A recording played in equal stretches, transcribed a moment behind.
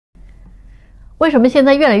为什么现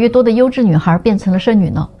在越来越多的优质女孩变成了剩女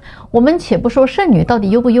呢？我们且不说剩女到底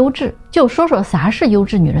优不优质，就说说啥是优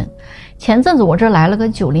质女人。前阵子我这来了个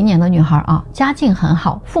90年的女孩啊，家境很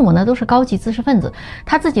好，父母呢都是高级知识分子，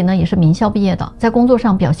她自己呢也是名校毕业的，在工作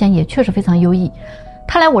上表现也确实非常优异。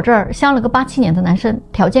她来我这儿相了个87年的男生，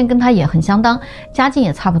条件跟她也很相当，家境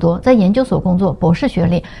也差不多，在研究所工作，博士学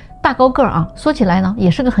历，大高个儿啊，说起来呢也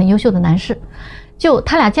是个很优秀的男士。就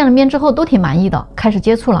他俩见了面之后都挺满意的，开始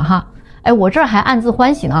接触了哈。哎，我这儿还暗自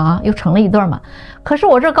欢喜呢啊，又成了一对嘛。可是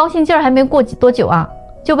我这高兴劲儿还没过多久啊，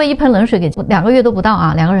就被一盆冷水给2个月都不到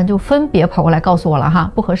啊，2个人就分别跑过来告诉我了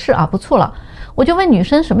哈，不合适啊，不处了。我就问女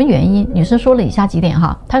生什么原因，女生说了以下几点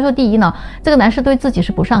哈。她说第一呢，这个男士对自己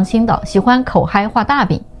是不上心的，喜欢口嗨画大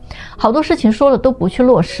饼，好多事情说了都不去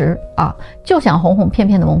落实啊，就想哄哄骗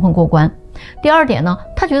骗的蒙混过关。第二点呢，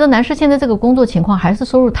她觉得男士现在这个工作情况还是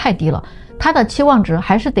收入太低了，他的期望值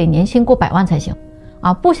还是得年薪过100万才行。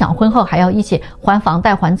啊，不想婚后还要一起还房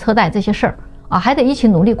贷还车贷这些事儿啊，还得一起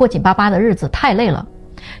努力过紧巴巴的日子，太累了。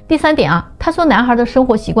第三点啊，他说男孩的生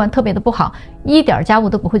活习惯特别的不好，一点家务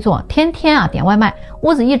都不会做，天天啊点外卖，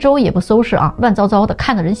屋子一周也不收拾啊，乱糟糟的，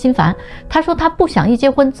看得人心烦。他说他不想一结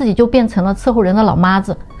婚自己就变成了伺候人的老妈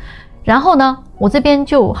子。然后呢，我这边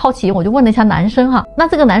就好奇，我就问了一下男生哈，那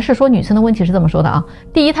这个男士说女生的问题是这么说的啊，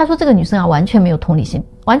第一，他说这个女生啊完全没有同理心，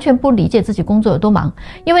完全不理解自己工作有多忙，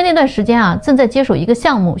因为那段时间啊正在接手一个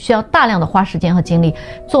项目，需要大量的花时间和精力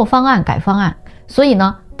做方案改方案，所以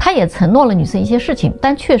呢他也承诺了女生一些事情，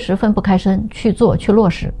但确实分不开身去做去落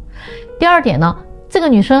实。第二点呢，这个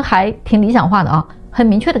女生还挺理想化的啊，很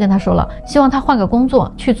明确的跟他说了，希望他换个工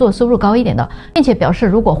作去做收入高一点的，并且表示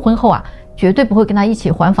如果婚后啊绝对不会跟他一起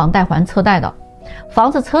还房贷还车贷的，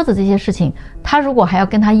房子车子这些事情他如果还要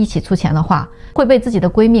跟他一起出钱的话，会被自己的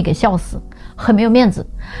闺蜜给笑死，很没有面子。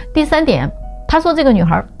第三点，他说这个女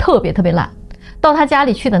孩特别懒，到他家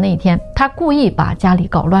里去的那一天，他故意把家里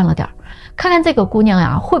搞乱了点，看看这个姑娘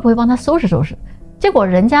呀会不会帮他收拾收拾。结果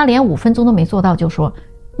人家连5分钟都没做到，就说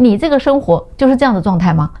你这个生活就是这样的状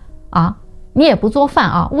态吗？啊，你也不做饭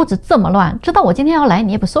啊，屋子这么乱，知道我今天要来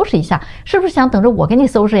你也不收拾一下，是不是想等着我给你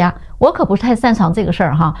收拾呀？我可不是太擅长这个事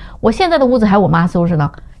儿哈，我现在的屋子还我妈收拾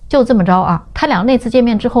呢。就这么着啊，他俩那次见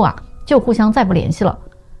面之后啊就互相再不联系了，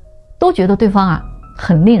都觉得对方啊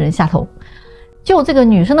很令人下头。就这个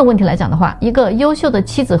女生的问题来讲的话，一个优秀的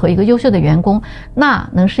妻子和一个优秀的员工，那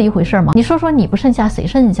能是一回事吗？你说说你不剩下谁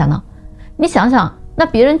剩下呢？你想想，那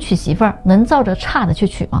别人娶媳妇儿能照着差的去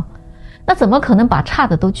娶吗？那怎么可能把差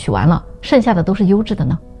的都娶完了，剩下的都是优质的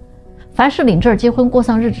呢？凡是领证结婚过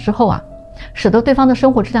上日子之后啊，使得对方的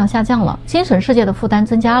生活质量下降了，精神世界的负担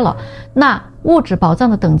增加了，那物质保障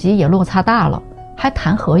的等级也落差大了，还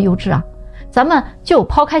谈何优质啊？咱们就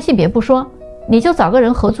抛开性别不说，你就找个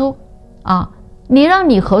人合租啊，你让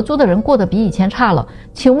你合租的人过得比以前差了，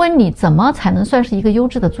请问你怎么才能算是一个优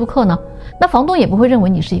质的租客呢？那房东也不会认为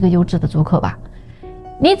你是一个优质的租客吧？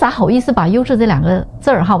你咋好意思把优质这2个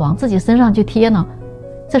字儿往自己身上去贴呢？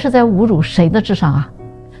这是在侮辱谁的智商啊？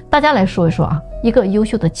大家来说一说啊，一个优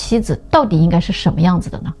秀的妻子到底应该是什么样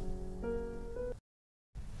子的呢？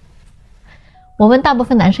我问大部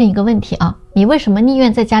分男生一个问题啊，你为什么宁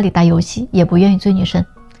愿在家里打游戏也不愿意追女生？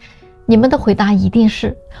你们的回答一定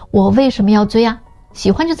是，我为什么要追啊？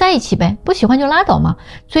喜欢就在一起呗，不喜欢就拉倒嘛。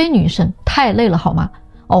追女生太累了好吗？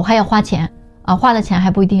哦，还要花钱啊，花了钱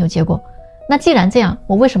还不一定有结果。那既然这样，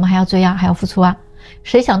我为什么还要追啊，还要付出啊？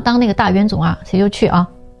谁想当那个大冤种啊，谁就去啊。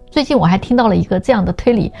最近我还听到了一个这样的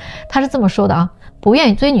推理，他是这么说的啊，不愿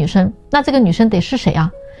意追女生，那这个女生得是谁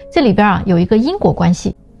啊？这里边啊有一个因果关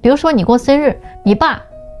系。比如说你过生日，你爸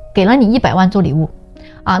给了你100万做礼物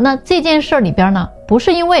啊，那这件事里边呢，不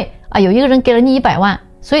是因为啊有一个人给了你100万，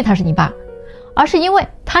所以他是你爸，而是因为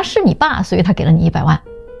他是你爸，所以他给了你100万。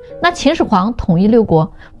那秦始皇统一6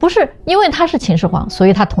国，不是因为他是秦始皇所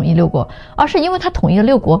以他统一6国，而是因为他统一了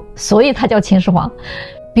6国，所以他叫秦始皇。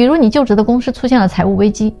比如你就职的公司出现了财务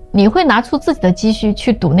危机，你会拿出自己的积蓄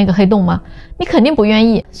去赌那个黑洞吗？你肯定不愿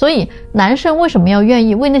意。所以男生为什么要愿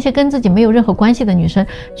意为那些跟自己没有任何关系的女生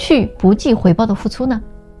去不计回报的付出呢？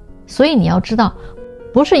所以你要知道，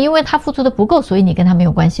不是因为他付出的不够所以你跟他没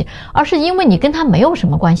有关系，而是因为你跟他没有什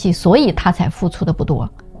么关系，所以他才付出的不多。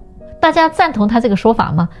大家赞同他这个说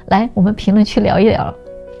法吗？来，我们评论区聊一聊。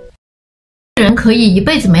人可以一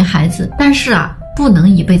辈子没孩子，但是啊，不能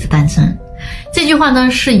一辈子单身。这句话呢，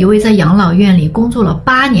是一位在养老院里工作了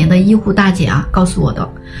8年的医护大姐啊告诉我的。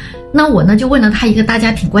那我呢就问了她一个大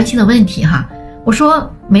家挺关心的问题哈，我说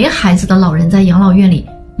没孩子的老人在养老院里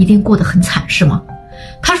一定过得很惨是吗？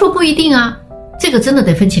她说不一定啊，这个真的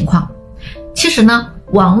得分情况。其实呢，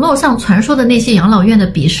网络上传说的那些养老院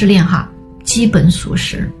的鄙视链哈，基本属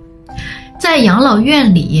实。在养老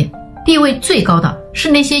院里，地位最高的是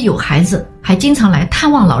那些有孩子还经常来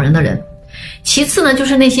探望老人的人，其次呢就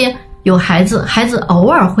是那些有孩子，孩子偶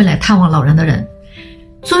尔会来探望老人的人，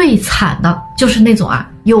最惨的就是那种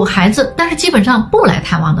有孩子但是基本上不来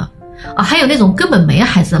探望的还有那种根本没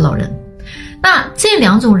孩子的老人。那这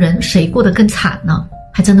两种人谁过得更惨呢？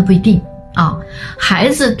还真的不一定孩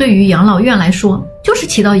子对于养老院来说就是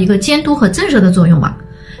起到一个监督和震慑的作用嘛。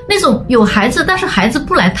那种有孩子但是孩子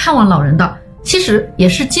不来探望老人的，其实也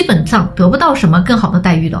是基本上得不到什么更好的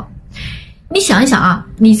待遇的。你想一想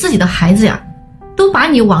你自己的孩子呀都把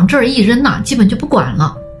你往这儿一扔基本就不管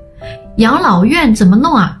了，养老院怎么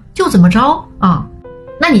弄就怎么着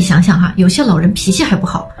那你想想有些老人脾气还不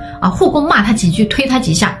好护工骂他几句推他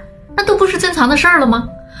几下，那都不是正常的事儿了吗？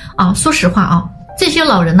说实话这些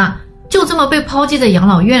老人就这么被抛弃在养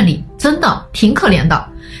老院里，真的挺可怜的。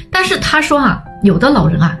但是他说有的老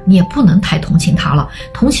人你也不能太同情他了，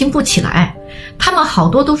同情不起来，他们好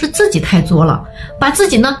多都是自己太作了，把自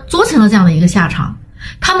己呢作成了这样的一个下场。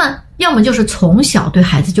他们要么就是从小对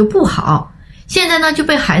孩子就不好，现在呢就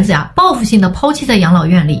被孩子报复性的抛弃在养老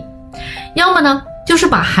院里，要么呢就是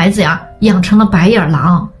把孩子养成了白眼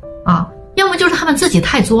狼要么就是他们自己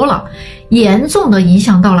太作了，严重的影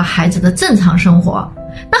响到了孩子的正常生活，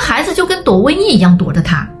那孩子就跟躲瘟疫一样躲着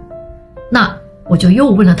他。那我就又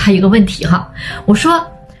问了他一个问题我说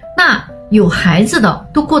那有孩子的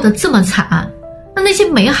都过得这么惨，那些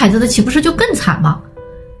没孩子的岂不是就更惨吗？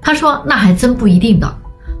他说那还真不一定的，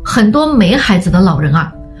很多没孩子的老人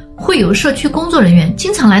会有社区工作人员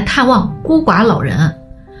经常来探望孤寡老人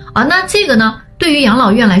那这个呢对于养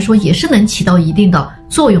老院来说也是能起到一定的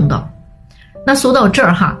作用的。那说到这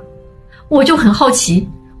儿我就很好奇，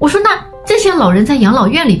我说那这些老人在养老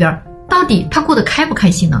院里边到底他过得开不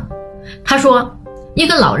开心呢？他说一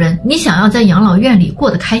个老人你想要在养老院里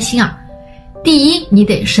过得开心第一你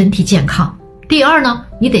得身体健康，第二呢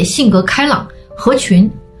你得性格开朗合群，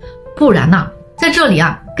不然在这里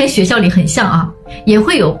跟学校里很像也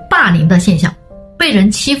会有霸凌的现象，被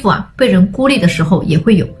人欺负被人孤立的时候也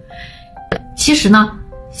会有。其实呢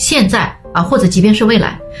现在或者即便是未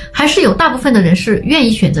来，还是有大部分的人是愿意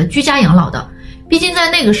选择居家养老的，毕竟在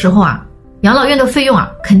那个时候养老院的费用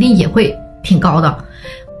肯定也会挺高的，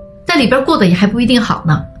在里边过得也还不一定好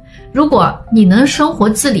呢。如果你能生活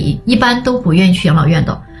自理，一般都不愿意去养老院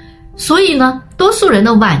的，所以呢多数人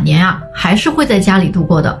的晚年还是会在家里度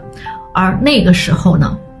过的。而那个时候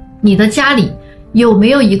呢，你的家里有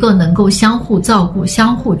没有一个能够相互照顾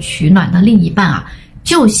相互取暖的另一半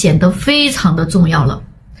就显得非常的重要了。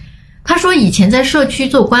他说以前在社区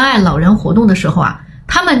做关爱老人活动的时候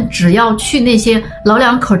他们只要去那些老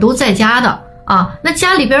两口都在家的那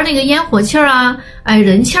家里边那个烟火气儿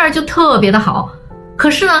人气儿就特别的好。可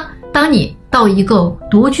是呢当你到一个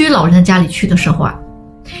独居老人的家里去的时候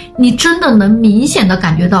你真的能明显的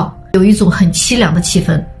感觉到有一种很凄凉的气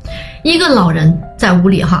氛。一个老人在屋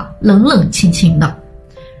里冷冷清清的，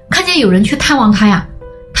看见有人去探望他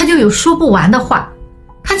他就有说不完的话。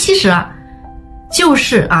他其实就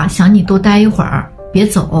是想你多待一会儿别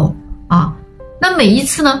走那每一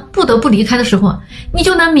次呢不得不离开的时候，你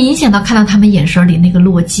就能明显的看到他们眼神里那个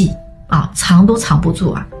落寂藏都藏不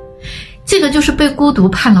住这个就是被孤独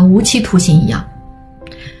判了无期徒刑一样。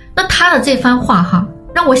那他的这番话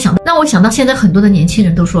让我想到现在很多的年轻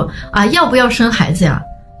人都说要不要生孩子呀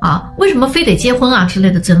为什么非得结婚之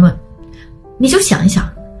类的争论。你就想一想，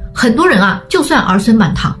很多人就算儿孙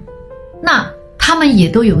满堂，那他们也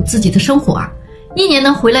都有自己的生活一年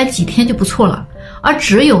能回来几天就不错了，而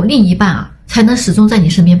只有另一半才能始终在你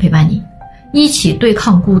身边陪伴你，一起对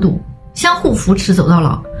抗孤独，相互扶持走到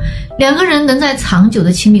老，两个人能在长久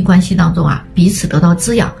的亲密关系当中彼此得到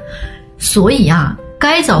滋养。所以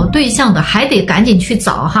该找对象的还得赶紧去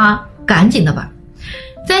找赶紧的吧。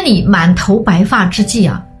在你满头白发之际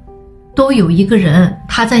都有一个人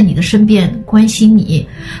他在你的身边关心你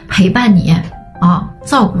陪伴你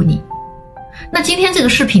照顾你。那今天这个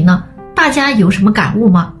视频呢大家有什么感悟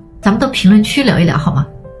吗？咱们到评论区聊一聊好吗？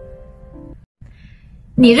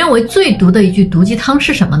你认为最毒的一句毒鸡汤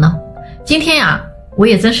是什么呢？今天我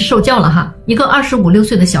也真是受教了一个25、26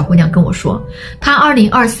岁的小姑娘跟我说，她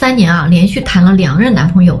2023年连续谈了2任男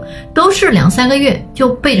朋友，都是2、3个月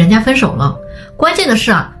就被人家分手了。关键的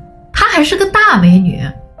是她还是个大美女，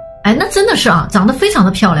那真的是长得非常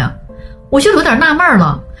的漂亮。我就有点纳闷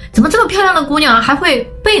了，怎么这么漂亮的姑娘还会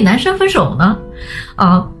被男生分手呢？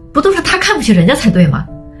不都是她看不起人家才对吗？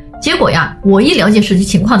结果我一了解实际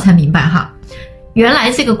情况才明白原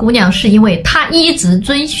来这个姑娘是因为她一直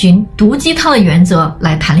遵循毒鸡汤的原则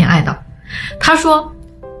来谈恋爱的。她说，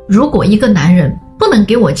如果一个男人不能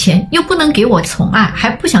给我钱，又不能给我宠爱，还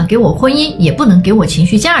不想给我婚姻，也不能给我情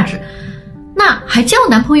绪价值，那还叫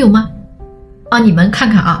男朋友吗？啊，你们看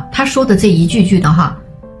看啊，他说的这一句句的哈，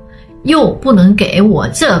又不能给我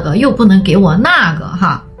这个，又不能给我那个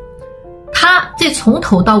哈，他这从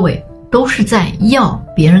头到尾都是在要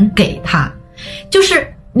别人给他，就是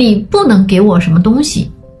你不能给我什么东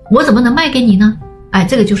西，我怎么能卖给你呢？哎，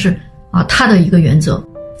这个就是啊他的一个原则，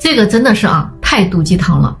这个真的是啊太毒鸡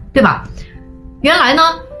汤了，对吧？原来呢，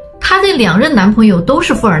他这2任男朋友都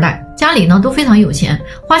是富二代，家里呢都非常有钱，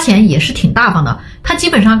花钱也是挺大方的，他基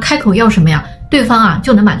本上开口要什么呀，对方啊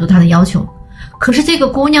就能满足他的要求。可是这个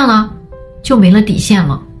姑娘呢就没了底线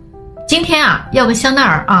了，今天啊要个香奈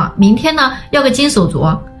儿啊，明天呢要个金手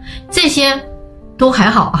镯，这些都还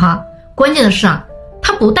好哈，关键的是啊，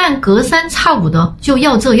她不但隔3差5的就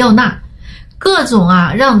要这要那，各种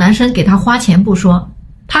啊让男生给她花钱不说，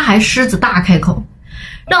她还狮子大开口，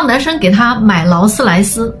让男生给她买劳斯莱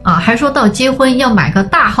斯啊，还说到结婚要买个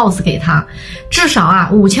大 house 给她，至少啊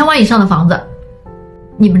5000万以上的房子。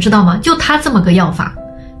你们知道吗？就她这么个要法，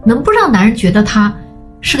能不让男人觉得她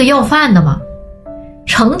是个要饭的吗？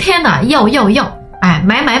成天的要，哎，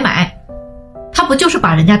买，他不就是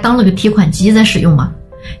把人家当了个提款机在使用吗？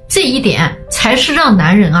这一点才是让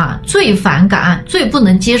男人啊最反感、最不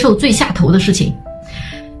能接受、最下头的事情。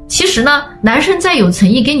其实呢，男生在有诚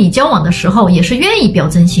意跟你交往的时候，也是愿意表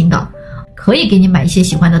真心的，可以给你买一些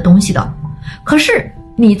喜欢的东西的。可是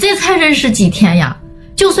你这才认识几天呀？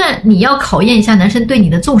就算你要考验一下男生对你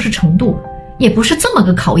的重视程度，也不是这么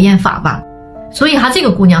个考验法吧？所以这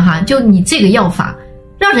个姑娘就你这个要法，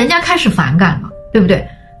让人家开始反感了，对不对？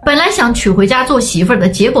本来想娶回家做媳妇儿的，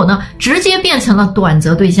结果呢，直接变成了短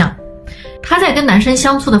择对象。她在跟男生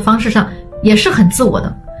相处的方式上也是很自我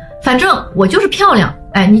的，反正我就是漂亮，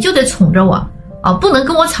哎，你就得宠着我啊，不能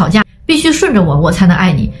跟我吵架，必须顺着我，我才能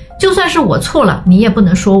爱你。就算是我错了，你也不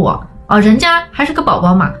能说我啊，人家还是个宝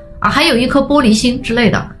宝嘛，啊，还有一颗玻璃心之类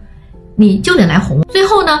的，你就得来哄我。最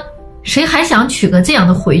后呢，谁还想娶个这样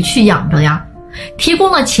的回去养着呀？提供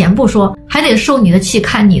了钱不说，还得受你的气，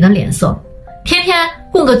看你的脸色，天天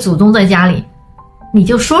供个祖宗在家里。你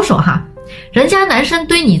就说说人家男生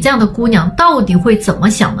对你这样的姑娘到底会怎么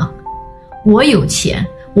想呢？我有钱，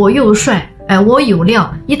我又帅，哎，我有料，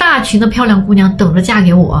一大群的漂亮姑娘等着嫁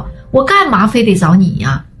给我，我干嘛非得找你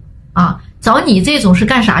呀？啊，找你这种是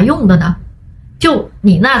干啥用的呢？就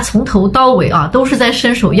你那从头到尾啊都是在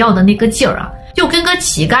伸手要的那个劲儿啊，就跟个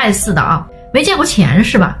乞丐似的啊，没见过钱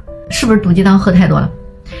是吧？是不是毒鸡汤喝太多了？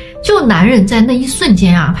就男人在那一瞬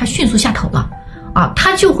间啊，他迅速下头了啊，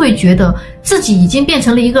他就会觉得自己已经变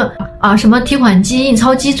成了一个什么提款机、印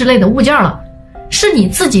钞机之类的物件了，是你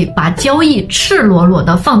自己把交易赤裸裸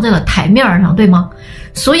的放在了台面上，对吗？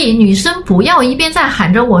所以女生不要一边在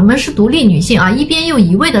喊着我们是独立女性啊，一边又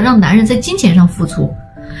一味的让男人在金钱上付出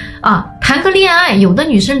啊。谈个恋爱，有的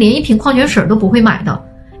女生连一瓶矿泉水都不会买的，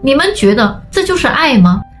你们觉得这就是爱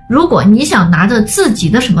吗？如果你想拿着自己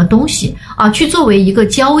的什么东西啊去作为一个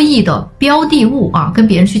交易的标的物啊跟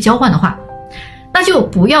别人去交换的话，那就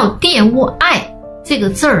不要玷污爱这个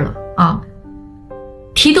字儿了啊，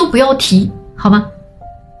提都不要提，好吗？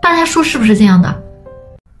大家说是不是这样的？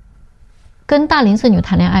跟大龄剩女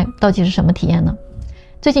谈恋爱到底是什么体验呢？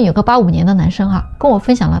最近有个85年的男生跟我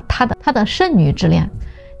分享了他的剩女之恋。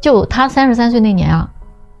就他33岁那年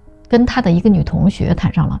跟他的一个女同学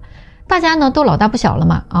谈上了，大家呢都老大不小了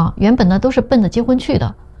嘛原本呢都是奔着结婚去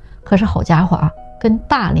的，可是好家伙跟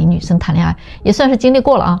大龄女生谈恋爱也算是经历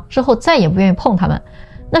过了之后再也不愿意碰他们，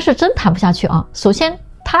那是真谈不下去首先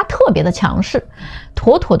他特别的强势，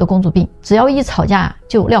妥妥的公主病，只要一吵架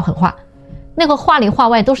就撂狠话，那个话里话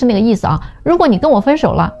外都是那个意思如果你跟我分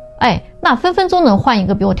手了，哎，那分分钟能换一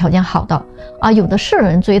个比我条件好的有的是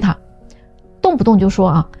人追他，动不动就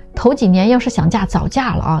说头几年要是想嫁早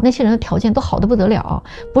嫁了那些人的条件都好得不得了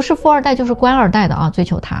不是富二代就是官二代的追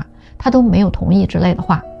求他都没有同意之类的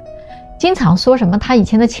话，经常说什么他以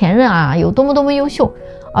前的前任有多么多么优秀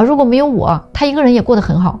如果没有我他一个人也过得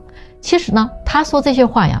很好。其实呢他说这些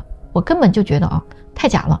话我根本就觉得太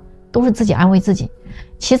假了，都是自己安慰自己。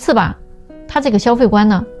其次吧，他这个消费观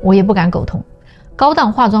呢我也不敢苟同，高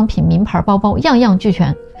档化妆品、名牌包包样样俱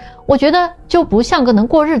全，我觉得就不像个能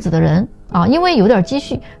过日子的人因为有点积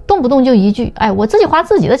蓄，动不动就一句哎，我自己花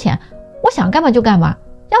自己的钱，我想干嘛就干嘛，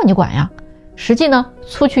要你管呀。实际呢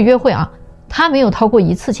出去约会他没有掏过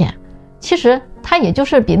一次钱，其实他也就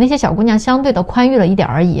是比那些小姑娘相对的宽裕了一点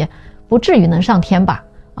而已，不至于能上天吧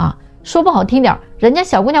说不好听点，人家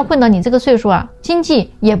小姑娘混到你这个岁数经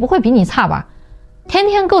济也不会比你差吧，天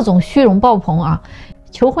天各种虚荣爆棚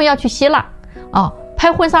求婚要去希腊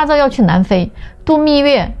拍婚纱照要去南非，度蜜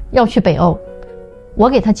月要去北欧。我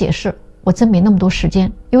给他解释，我真没那么多时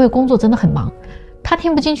间，因为工作真的很忙，他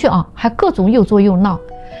听不进去啊，还各种又作又闹。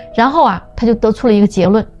然后啊，他就得出了一个结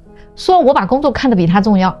论，说我把工作看得比他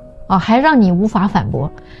重要啊，还让你无法反驳，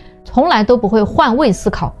从来都不会换位思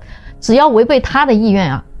考，只要违背他的意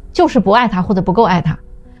愿啊，就是不爱他或者不够爱他。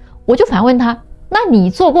我就反问他，那你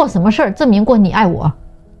做过什么事儿证明过你爱我？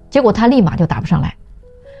结果他立马就答不上来。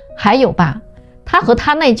还有吧，他和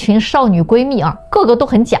他那群少女闺蜜啊，个个都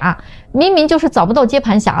很假，明明就是找不到接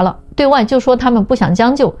盘侠了，对外就说他们不想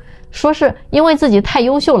将就，说是因为自己太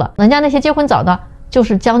优秀了，人家那些结婚早的就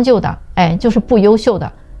是将就的，就是不优秀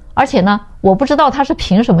的。而且呢，我不知道他是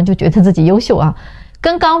凭什么就觉得自己优秀啊？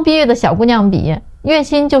跟刚毕业的小姑娘比，月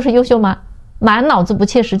薪就是优秀吗？满脑子不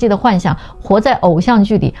切实际的幻想，活在偶像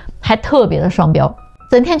剧里，还特别的双标，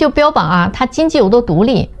整天就标榜啊他经济有多独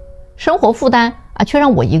立，生活负担啊却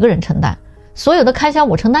让我一个人承担，所有的开销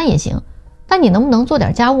我承担也行，但你能不能做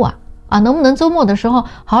点家务啊？能不能周末的时候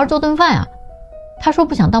好好做顿饭啊？他说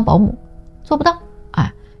不想当保姆，做不到，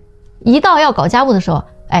一到要搞家务的时候，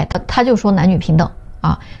他就说男女平等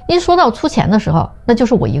啊，一说到出钱的时候，那就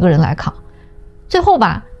是我一个人来扛。最后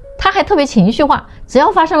吧，他还特别情绪化，只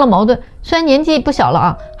要发生了矛盾，虽然年纪不小了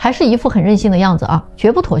啊，还是一副很任性的样子啊，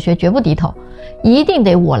绝不妥协，绝不低头，一定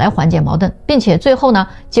得我来缓解矛盾，并且最后呢，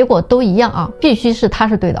结果都一样啊，必须是他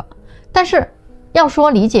是对的。但是要说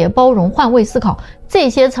理解、包容、换位思考这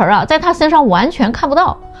些词儿啊，在他身上完全看不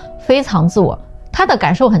到，非常自我。他的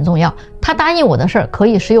感受很重要，他答应我的事儿可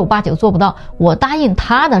以10有8九做不到，我答应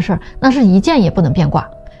他的事儿那是一件也不能变卦。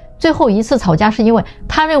最后一次吵架是因为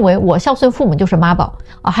他认为我孝顺父母就是妈宝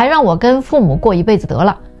还让我跟父母过一辈子得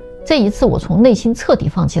了。这一次我从内心彻底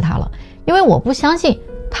放弃他了，因为我不相信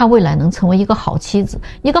他未来能成为一个好妻子、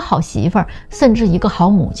一个好媳妇儿，甚至一个好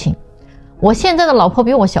母亲。我现在的老婆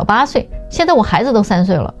比我小8岁，现在我孩子都3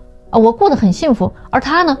岁了我过得很幸福，而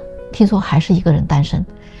他呢，听说还是一个人单身。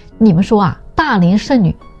你们说啊，大龄剩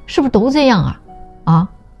女是不是都这样啊？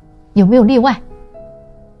有没有例外？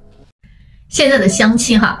现在的相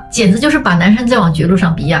亲简直就是把男生再往绝路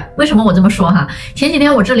上逼啊！为什么我这么说前几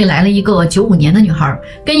天我这里来了一个95年的女孩，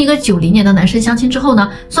跟一个90年的男生相亲之后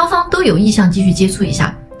呢，双方都有意向继续接触一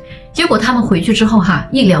下。结果他们回去之后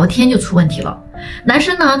一聊天就出问题了。男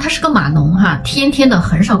生呢，他是个码农天天的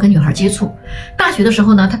很少跟女孩接触。大学的时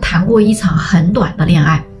候呢，他谈过一场很短的恋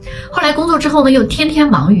爱。后来工作之后呢，又天天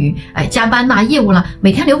忙于加班业务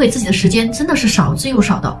每天留给自己的时间真的是少之又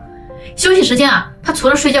少的。休息时间他除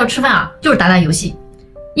了睡觉吃饭就是打打游戏，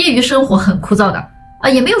业余生活很枯燥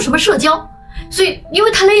的也没有什么社交。所以因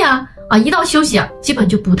为他累一到休息基本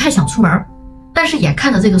就不太想出门。但是眼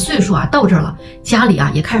看着这个岁数到这儿了，家里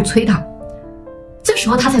也开始催他，这时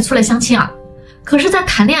候他才出来相亲可是在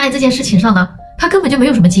谈恋爱这件事情上呢，他根本就没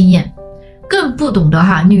有什么经验，更不懂得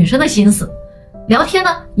女生的心思，聊天呢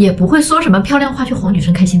也不会说什么漂亮话去哄女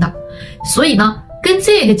生开心的。所以呢，跟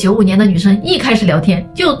这个95年的女生一开始聊天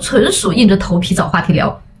就纯属硬着头皮找话题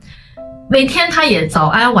聊，每天他也早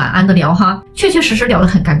安晚安的聊确确实实聊得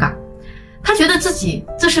很尴尬。他觉得自己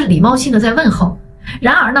这是礼貌性的在问候，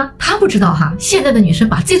然而呢，他不知道现在的女生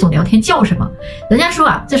把这种聊天叫什么？人家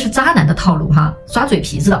说这是渣男的套路耍嘴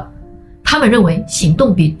皮子的。他们认为行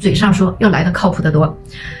动比嘴上说要来的靠谱得多。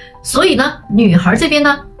所以呢，女孩这边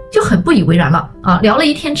呢就很不以为然了聊了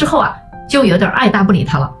一天之后就有点爱答不理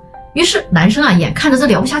他了。于是男生眼看着这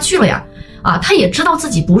聊不下去了呀他也知道自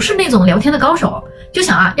己不是那种聊天的高手，就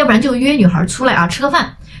想要不然就约女孩出来吃个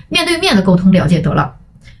饭，面对面的沟通了解得了。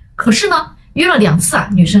可是呢，约了2次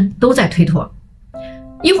女生都在推脱。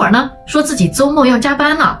一会儿呢说自己周末要加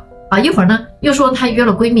班了一会儿呢又说她约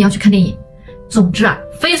了闺蜜要去看电影。总之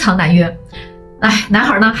非常难约。男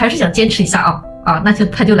孩呢还是想坚持一下那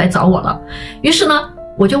他就来找我了。于是呢，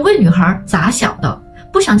我就问女孩咋想的，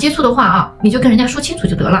不想接触的话你就跟人家说清楚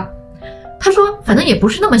就得了。他说反正也不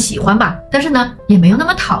是那么喜欢吧，但是呢也没有那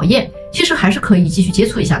么讨厌，其实还是可以继续接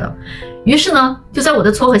触一下的。于是呢，就在我的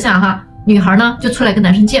撮合下女孩呢就出来跟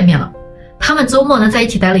男生见面了。他们周末呢在一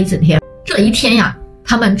起待了一整天。这一天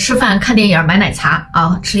他们吃饭看电影买奶茶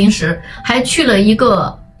吃零食，还去了一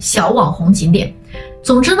个小网红景点。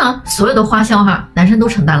总之呢，所有的花销男生都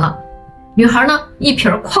承担了，女孩呢一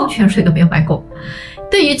瓶矿泉水都没有买够。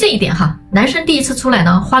对于这一点男生第一次出来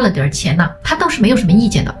呢花了点钱他倒是没有什么意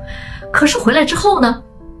见的。可是回来之后呢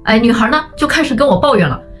女孩呢就开始跟我抱怨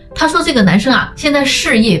了。她说这个男生现在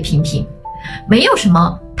事业平平，没有什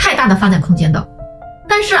么太大的发展空间的，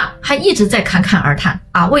但是还一直在侃侃而谈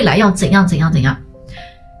未来要怎样怎样怎样。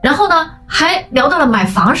然后呢还聊到了买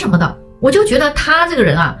房什么的。我就觉得他这个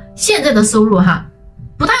人现在的收入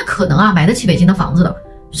不大可能买得起北京的房子的。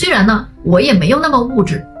虽然呢我也没有那么物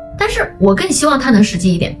质，但是我更希望他能实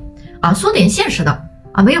际一点说点现实的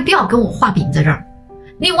没有必要跟我画饼在这儿。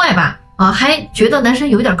另外吧还觉得男生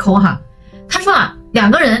有点抠他说啊，两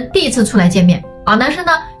个人第一次出来见面啊，男生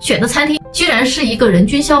呢选的餐厅居然是一个人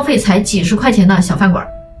均消费才几十块钱的小饭馆，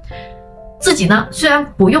自己呢虽然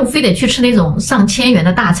不用非得去吃那种上千元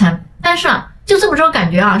的大餐，但是啊就这么着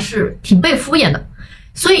感觉啊是挺被敷衍的，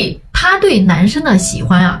所以他对男生的喜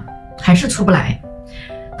欢啊还是出不来。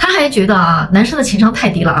他还觉得啊男生的情商太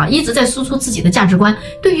低了啊，一直在输出自己的价值观，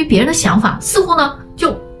对于别人的想法似乎呢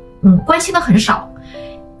就关心的很少。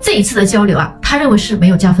这一次的交流啊，他认为是没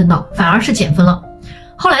有加分的，反而是减分了。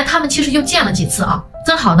后来他们其实又见了几次啊，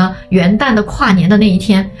正好呢元旦的跨年的那一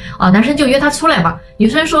天啊，男生就约她出来吧，女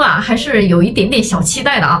生说啊还是有一点点小期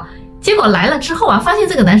待的啊。结果来了之后啊，发现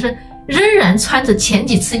这个男生仍然穿着前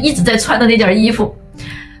几次一直在穿的那件衣服，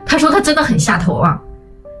他说他真的很下头啊。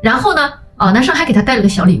然后呢男生还给他带了个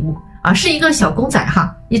小礼物啊，是一个小公仔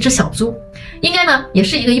哈，一只小猪，应该呢也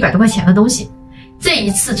是一个100多块钱的东西。这一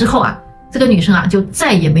次之后啊，这个女生啊就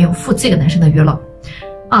再也没有赴这个男生的约了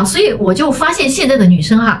啊。所以我就发现现在的女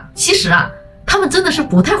生啊，其实啊她们真的是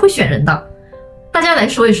不太会选人的。大家来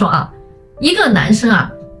说一说啊，一个男生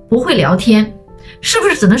啊不会聊天，是不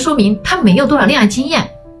是只能说明他没有多少恋爱经验？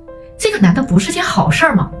这个难道不是件好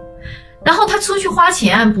事吗？然后他出去花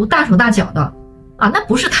钱不大手大脚的啊，那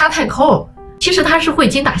不是他太抠，其实他是会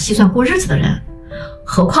精打细算过日子的人。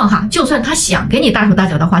何况哈，就算他想给你大手大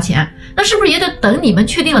脚的花钱，那是不是也得等你们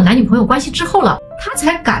确定了男女朋友关系之后了，他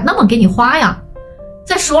才敢那么给你花呀？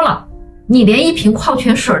再说了，你连一瓶矿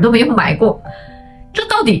泉水都没有买过，这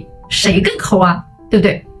到底谁更抠啊？对不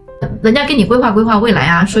对？人家给你规划规划未来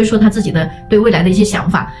啊，说一说他自己的对未来的一些想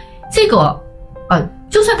法，这个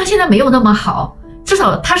就算他现在没有那么好，至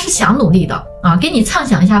少他是想努力的啊，给你畅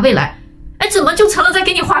想一下未来。哎，怎么就成了在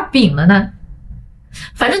给你画饼了呢？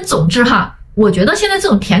反正总之哈，我觉得现在这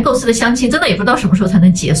种舔狗式的相亲真的也不知道什么时候才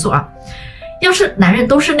能结束啊。要是男人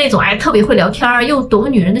都是那种特别会聊天，又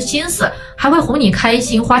懂女人的心思，还会哄你开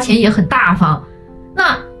心，花钱也很大方，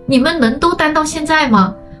那你们能都单到现在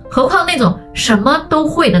吗？何况那种什么都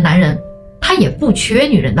会的男人，他也不缺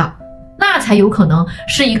女人的，那才有可能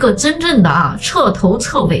是一个真正的彻头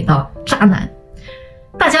彻尾的渣男。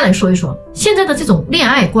大家来说一说，现在的这种恋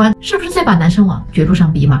爱观是不是在把男生往绝路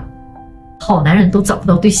上逼吗？好男人都找不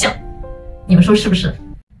到对象，你们说是不是？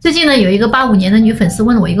最近呢，有一个85年的女粉丝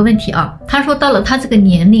问了我一个问题啊，她说到了她这个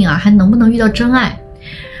年龄啊，还能不能遇到真爱？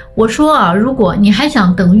我说啊，如果你还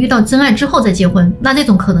想等遇到真爱之后再结婚，那这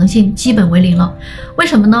种可能性基本为零了。为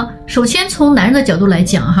什么呢？首先从男人的角度来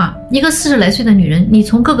讲哈，一个40来岁的女人，你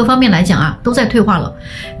从各个方面来讲啊，都在退化了。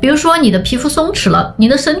比如说你的皮肤松弛了，你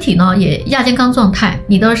的身体呢也亚健康状态，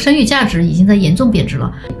你的生育价值已经在严重贬值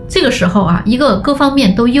了。这个时候啊，一个各方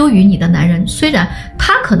面都优于你的男人，虽然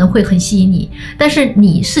他可能会很吸引你，但是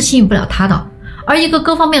你是吸引不了他的。而一个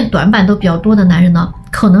各方面短板都比较多的男人呢，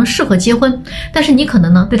可能适合结婚，但是你可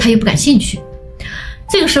能呢对他又不感兴趣。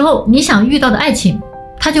这个时候你想遇到的爱情，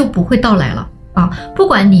他就不会到来了啊！不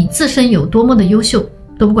管你自身有多么的优秀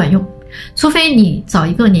都不管用，除非你找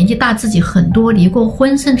一个年纪大自己很多、离过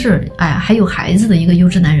婚，甚至还有孩子的一个优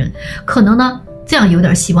质男人，可能呢这样有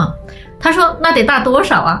点希望。他说那得大多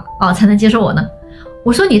少啊才能接受我呢？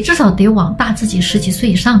我说你至少得往大自己10几岁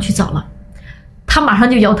以上去找了。他马上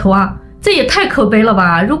就摇头啊，这也太可悲了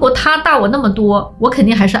吧！如果他大我那么多，我肯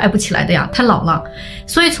定还是爱不起来的呀，太老了。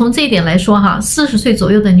所以从这一点来说哈，40岁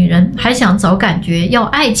左右的女人还想找感觉、要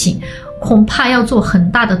爱情，恐怕要做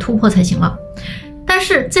很大的突破才行了。但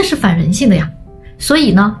是这是反人性的呀，所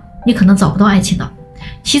以呢，你可能找不到爱情的。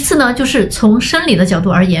其次呢，就是从生理的角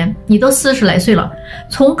度而言，你都40来岁了，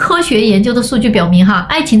从科学研究的数据表明哈，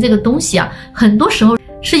爱情这个东西啊，很多时候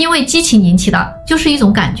是因为激情引起的，就是一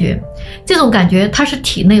种感觉。这种感觉它是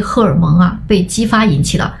体内荷尔蒙被激发引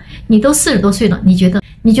起的。你都40多岁了，你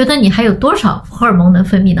觉得你还有多少荷尔蒙能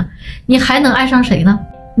分泌呢？你还能爱上谁呢？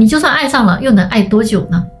你就算爱上了，又能爱多久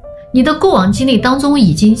呢？你的过往经历当中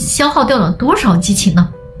已经消耗掉了多少激情呢？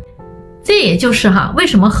这也就是为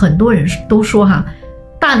什么很多人都说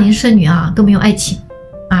大龄剩女都没有爱情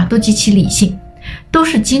都极其理性，都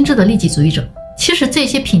是精致的利己主义者。其实这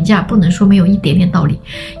些评价不能说没有一点点道理，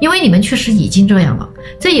因为你们确实已经这样了。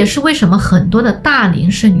这也是为什么很多的大龄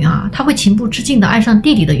剩女她会情不自禁的爱上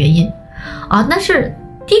弟弟的原因但是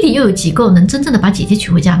弟弟又有几个能真正的把姐姐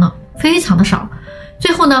娶回家呢？非常的少。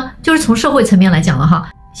最后呢，就是从社会层面来讲了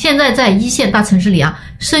现在在1线大城市里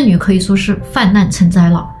剩女可以说是泛滥成灾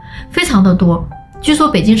了，非常的多。据说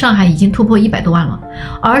北京、上海已经突破100多万了。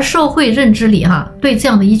而社会认知里对这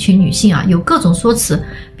样的一群女性有各种说辞，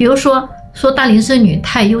比如说大龄剩女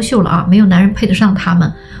太优秀了没有男人配得上她们，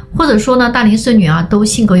或者说呢大龄剩女都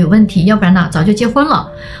性格有问题，要不然呢早就结婚了，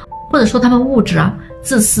或者说她们物质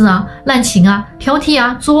自私滥情挑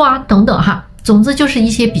剔作等等总之就是一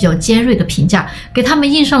些比较尖锐的评价，给他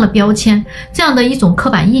们印上了标签，这样的一种刻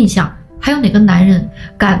板印象，还有哪个男人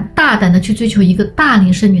敢大胆的去追求一个大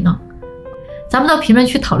龄剩女呢？咱们到评论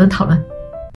区讨论讨论。